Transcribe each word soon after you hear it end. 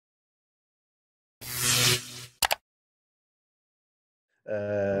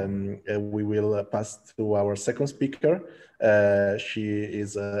we will pass to our second speaker. She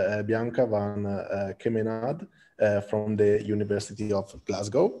is Bianca van Kemenade from the University of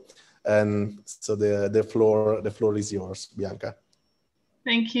Glasgow. And so the floor is yours, Bianca.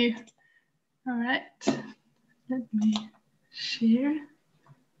 Thank you. All right, let me share.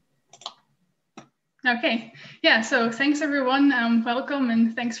 Okay, yeah, so thanks everyone, welcome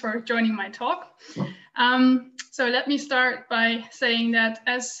and thanks for joining my talk. So let me start by saying that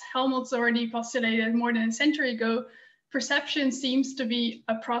as Helmut's already postulated more than a century ago, perception seems to be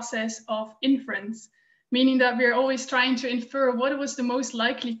a process of inference, meaning that we're always trying to infer what was the most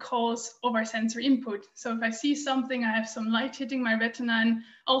likely cause of our sensory input. So if I see something, I have some light hitting my retina and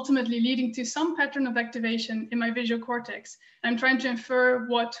ultimately leading to some pattern of activation in my visual cortex. I'm trying to infer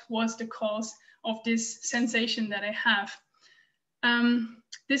what was the cause of this sensation that I have.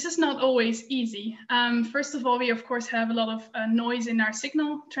 This is not always easy. First of all, we of course have a lot of noise in our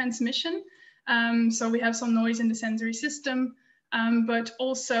signal transmission. So we have some noise in the sensory system, but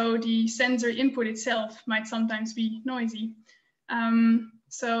also the sensory input itself might sometimes be noisy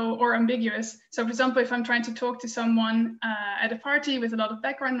or ambiguous. So for example, if I'm trying to talk to someone at a party with a lot of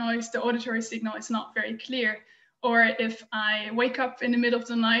background noise, the auditory signal is not very clear. Or if I wake up in the middle of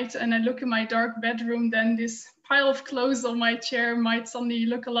the night and I look in my dark bedroom, then this pile of clothes on my chair might suddenly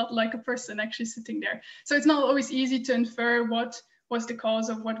look a lot like a person actually sitting there. So it's not always easy to infer what was the cause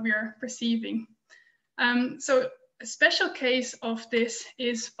of what we are perceiving. So a special case of this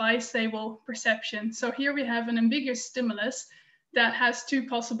is bistable perception. So here we have an ambiguous stimulus that has two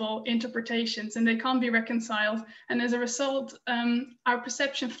possible interpretations and they can't be reconciled. And as a result, our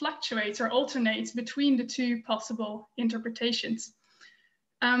perception fluctuates or alternates between the two possible interpretations.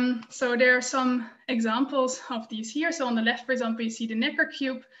 So there are some examples of these here. So on the left, for example, you see the Necker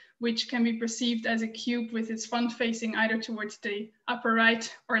cube, which can be perceived as a cube with its front facing either towards the upper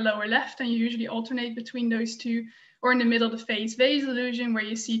right or lower left. And you usually alternate between those two, or in the middle, the phase-vase illusion, where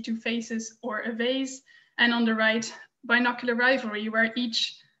you see two faces or a vase. And on the right, binocular rivalry, where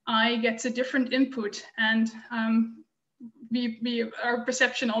each eye gets a different input and our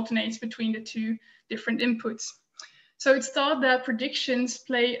perception alternates between the two different inputs. So it's thought that predictions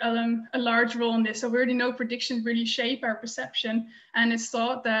play a large role in this. So we already know predictions really shape our perception, and it's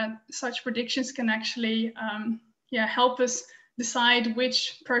thought that such predictions can actually help us decide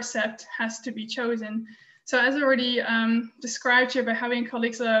which percept has to be chosen. So as already described here by having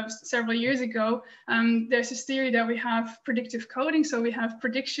colleagues several years ago, there's this theory that we have predictive coding. So we have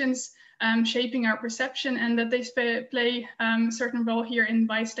predictions shaping our perception and that they play a certain role here in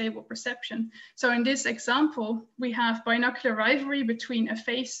bistable perception. So in this example, we have binocular rivalry between a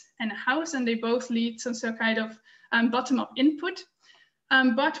face and a house, and they both lead to some kind of bottom-up input.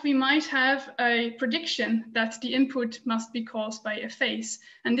 But we might have a prediction that the input must be caused by a face.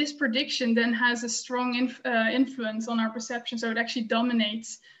 And this prediction then has a strong influence on our perception. So it actually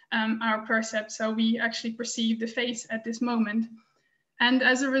dominates our percept. So we actually perceive the face at this moment. And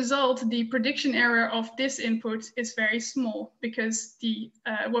as a result, the prediction error of this input is very small because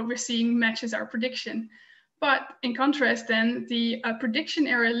what we're seeing matches our prediction. But in contrast, then the prediction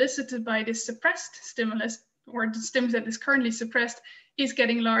error elicited by this suppressed stimulus, or the stimulus that is currently suppressed, is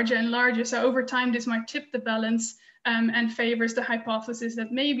getting larger and larger. So over time, this might tip the balance and favors the hypothesis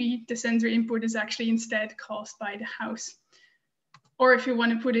that maybe the sensory input is actually instead caused by the house. Or if you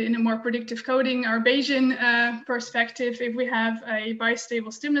want to put it in a more predictive coding or Bayesian perspective, if we have a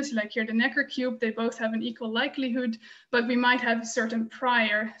bistable stimulus, like here the Necker cube, they both have an equal likelihood, but we might have a certain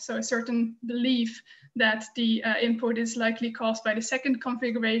prior, so a certain belief that the input is likely caused by the second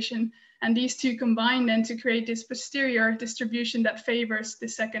configuration. And these two combine then to create this posterior distribution that favors the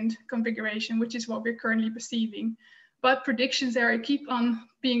second configuration, which is what we're currently perceiving. But predictions there keep on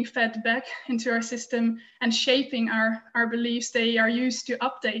being fed back into our system and shaping our beliefs. They are used to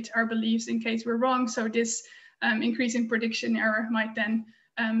update our beliefs in case we're wrong. So this increasing prediction error might then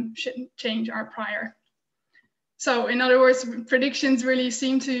change our prior. So in other words, predictions really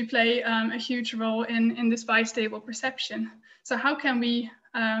seem to play a huge role in this bistable perception. So how can we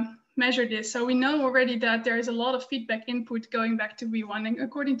measure this? So we know already that there is a lot of feedback input going back to V1, and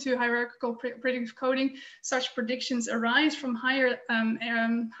according to hierarchical predictive coding, such predictions arise from higher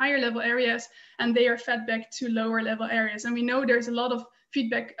level areas and they are fed back to lower level areas. And we know there's a lot of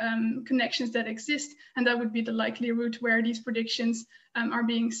feedback connections that exist, and that would be the likely route where these predictions are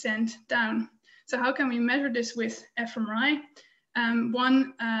being sent down. So how can we measure this with fMRI?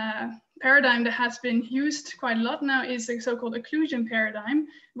 One paradigm that has been used quite a lot now is the so-called occlusion paradigm,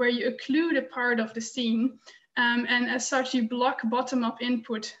 where you occlude a part of the scene And as such, you block bottom-up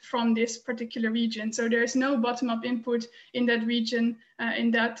input from this particular region. So there is no bottom-up input in that region,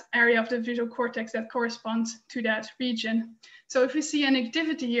 in that area of the visual cortex that corresponds to that region. So if we see an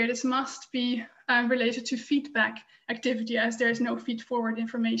activity here, this must be related to feedback activity, as there is no feed-forward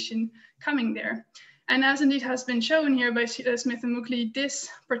information coming there. And as indeed has been shown here by Smith and Muckley, this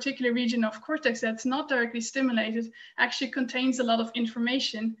particular region of cortex that's not directly stimulated actually contains a lot of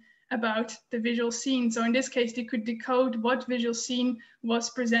information about the visual scene. So in this case, they could decode what visual scene was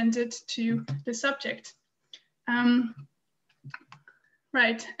presented to the subject.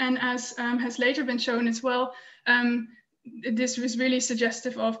 Right, and as has later been shown as well, this was really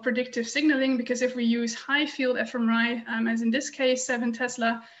suggestive of predictive signaling, because if we use high field fMRI, as in this case, 7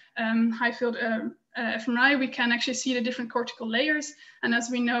 Tesla high field fMRI, we can actually see the different cortical layers. And as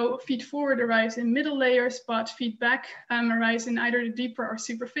we know, feed forward arrives in middle layers, but feedback arrives in either the deeper or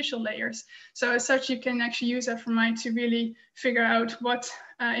superficial layers. So as such, you can actually use fMRI to really figure out what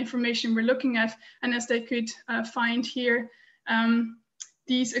information we're looking at. And as they could find here,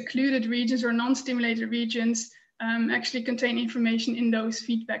 these occluded regions or non-stimulated regions actually contain information in those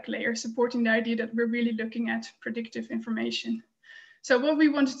feedback layers, supporting the idea that we're really looking at predictive information. So what we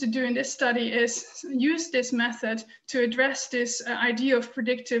wanted to do in this study is use this method to address this idea of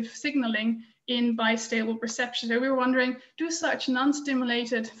predictive signaling in bistable perception. So we were wondering, do such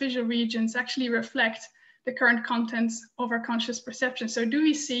non-stimulated visual regions actually reflect the current contents of our conscious perception? So do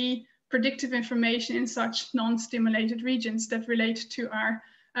we see predictive information in such non-stimulated regions that relate to our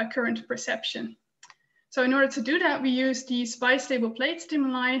current perception? So in order to do that, we use these bistable plate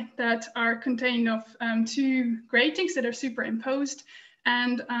stimuli that are contained of 2 gratings that are superimposed,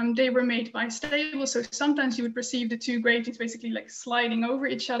 and they were made bistable. So sometimes you would perceive the 2 gratings basically like sliding over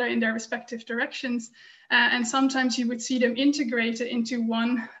each other in their respective directions. And sometimes you would see them integrated into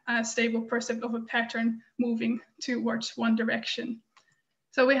one stable percept of a pattern moving towards one direction.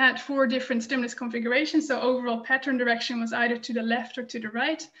 So we had 4 different stimulus configurations. So overall pattern direction was either to the left or to the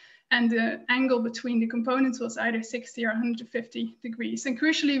right, and the angle between the components was either 60 or 150 degrees. And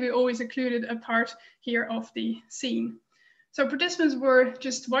crucially, we always occluded a part here of the scene. So participants were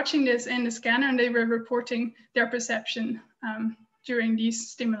just watching this in the scanner, and they were reporting their perception during these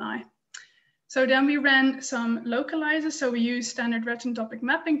stimuli. So then we ran some localizers. So we used standard retinotopic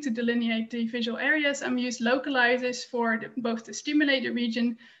mapping to delineate the visual areas, and we used localizers for both the stimulated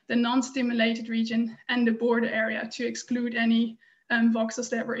region, the non-stimulated region, and the border area to exclude any voxels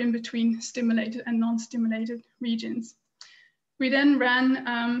that were in between stimulated and non-stimulated regions. We then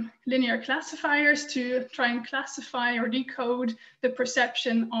ran linear classifiers to try and classify or decode the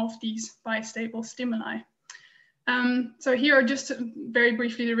perception of these bistable stimuli. So here are just very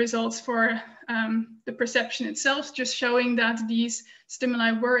briefly the results for the perception itself, just showing that these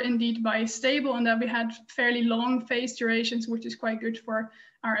stimuli were indeed bistable and that we had fairly long phase durations, which is quite good for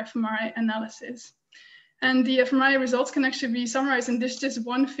our fMRI analysis. And the fMRI results can actually be summarized in this just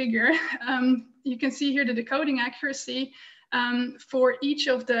one figure. You can see here the decoding accuracy for each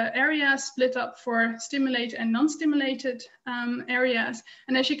of the areas split up for stimulated and non-stimulated areas.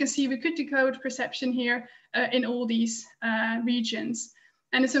 And as you can see, we could decode perception here in all these regions.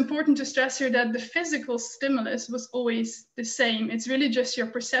 And it's important to stress here that the physical stimulus was always the same. It's really just your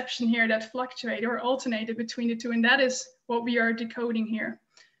perception here that fluctuated or alternated between the two. And that is what we are decoding here.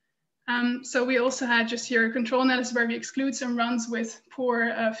 So we also had just here a control analysis where we exclude some runs with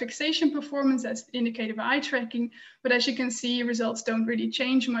poor fixation performance as indicated by eye tracking. But as you can see, results don't really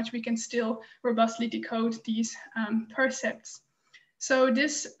change much. We can still robustly decode these percepts. So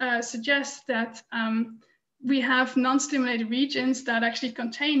this suggests that we have non-stimulated regions that actually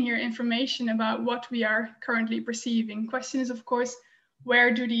contain here information about what we are currently perceiving. Question is, of course,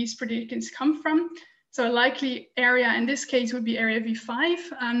 where do these predictions come from? So a likely area in this case would be area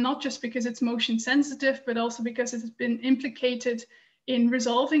V5, not just because it's motion sensitive, but also because it has been implicated in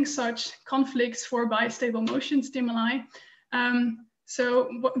resolving such conflicts for bistable motion stimuli. So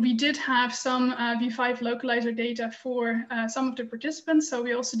we did have some V5 localizer data for some of the participants. So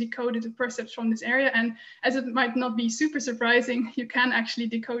we also decoded the percepts from this area. And as it might not be super surprising, you can actually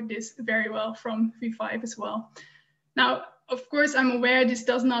decode this very well from V5 as well. Now, of course, I'm aware this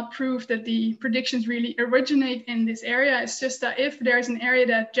does not prove that the predictions really originate in this area. It's just that if there's an area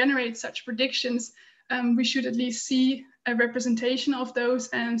that generates such predictions, we should at least see a representation of those.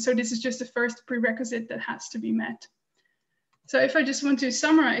 And so this is just the first prerequisite that has to be met. So if I just want to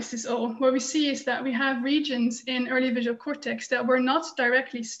summarize this all, what we see is that we have regions in early visual cortex that were not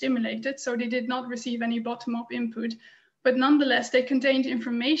directly stimulated. So they did not receive any bottom-up input, but nonetheless, they contained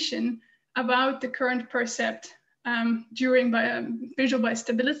information about the current percept during visual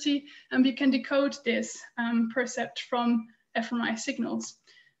bistability, and we can decode this percept from fMRI signals.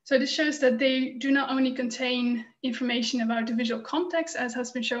 So this shows that they do not only contain information about the visual context, as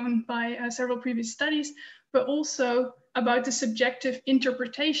has been shown by several previous studies, but also about the subjective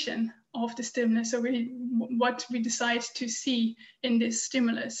interpretation of the stimulus, so what we decide to see in this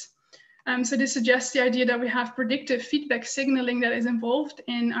stimulus. So this suggests the idea that we have predictive feedback signaling that is involved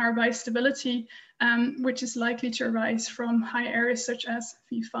in our bistability, which is likely to arise from high areas such as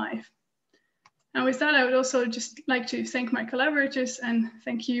V5. And with that, I would also just like to thank my collaborators and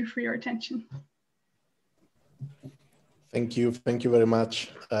thank you for your attention. Thank you very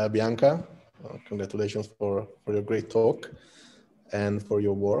much, Bianca. Congratulations for your great talk and for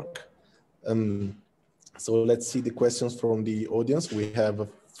your work. So let's see the questions from the audience. We have a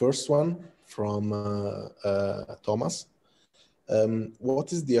first one from Thomas.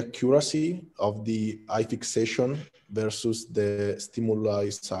 What is the accuracy of the eye fixation versus the stimuli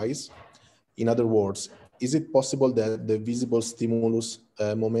size? In other words, is it possible that the visible stimulus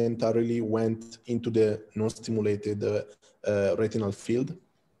momentarily went into the non-stimulated retinal field?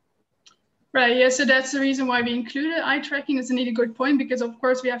 Right, yeah, so that's the reason why we included eye tracking. It's indeed a good point, because of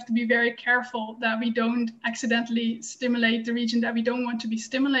course we have to be very careful that we don't accidentally stimulate the region that we don't want to be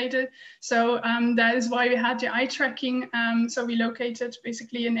stimulated. So that is why we had the eye tracking. So we located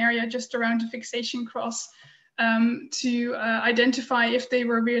basically an area just around the fixation cross to identify if they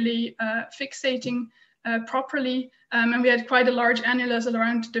were really fixating properly. And we had quite a large annulus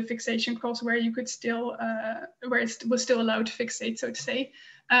around the fixation cross where you could still, where it was still allowed to fixate, so to say.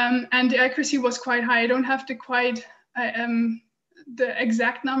 And the accuracy was quite high. I don't have the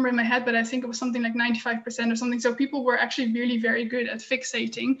exact number in my head, but I think it was something like 95% or something. So people were actually really very good at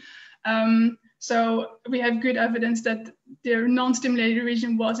fixating. So we have good evidence that the non-stimulated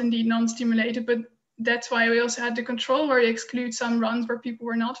region was indeed non-stimulated, but that's why we also had the control where we exclude some runs where people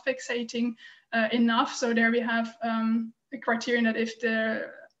were not fixating enough. So there we have a criterion that if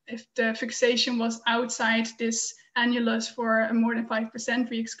the fixation was outside this annulus for more than 5%,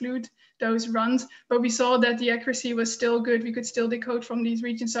 we exclude those runs. But we saw that the accuracy was still good. We could still decode from these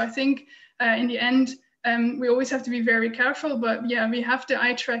regions. So I think in the end, we always have to be very careful. But yeah, we have the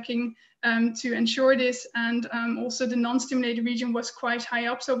eye tracking to ensure this. And also the non-stimulated region was quite high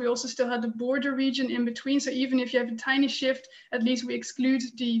up. So we also still had the border region in between. So even if you have a tiny shift, at least we exclude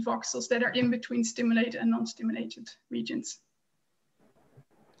the voxels that are in between stimulated and non-stimulated regions.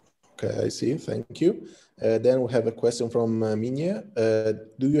 Okay, I see. Thank you. Then we have a question from Minya.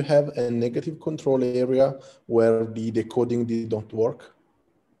 Do you have a negative control area where the decoding did not work?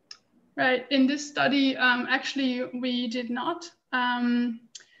 Right. In this study, actually, we did not.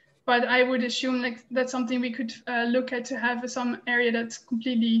 But I would assume like that's something we could look at to have some area that's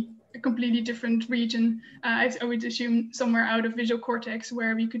a completely different region. I would assume somewhere out of visual cortex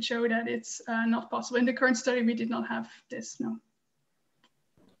where we could show that it's not possible. In the current study, we did not have this, no.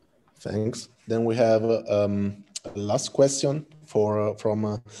 Thanks. Then we have a last question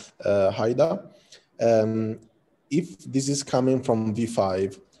from Haida. If this is coming from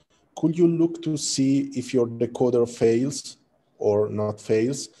V5, could you look to see if your decoder fails or not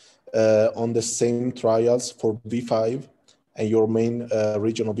fails on the same trials for V5 and your main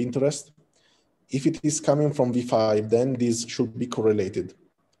region of interest? If it is coming from V5, then this should be correlated.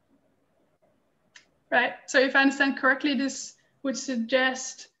 Right. So if I understand correctly, this would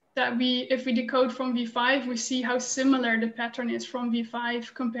suggest that if we decode from V5, we see how similar the pattern is from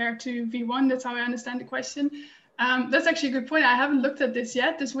V5 compared to V1. That's how I understand the question. That's actually a good point. I haven't looked at this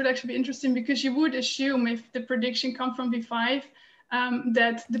yet. This would actually be interesting because you would assume if the prediction comes from V5,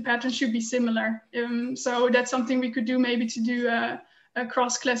 that the pattern should be similar. So that's something we could do maybe to do a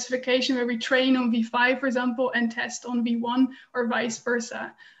cross classification where we train on V5, for example, and test on V1 or vice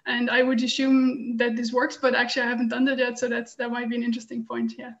versa. And I would assume that this works, but actually I haven't done that yet. So that might be an interesting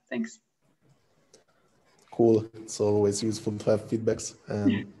point. Yeah, thanks. Cool. It's always useful to have feedbacks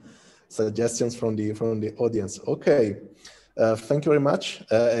and suggestions from the audience. Okay. Thank you very much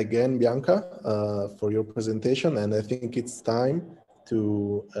again, Bianca, for your presentation. And I think it's time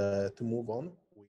to move on.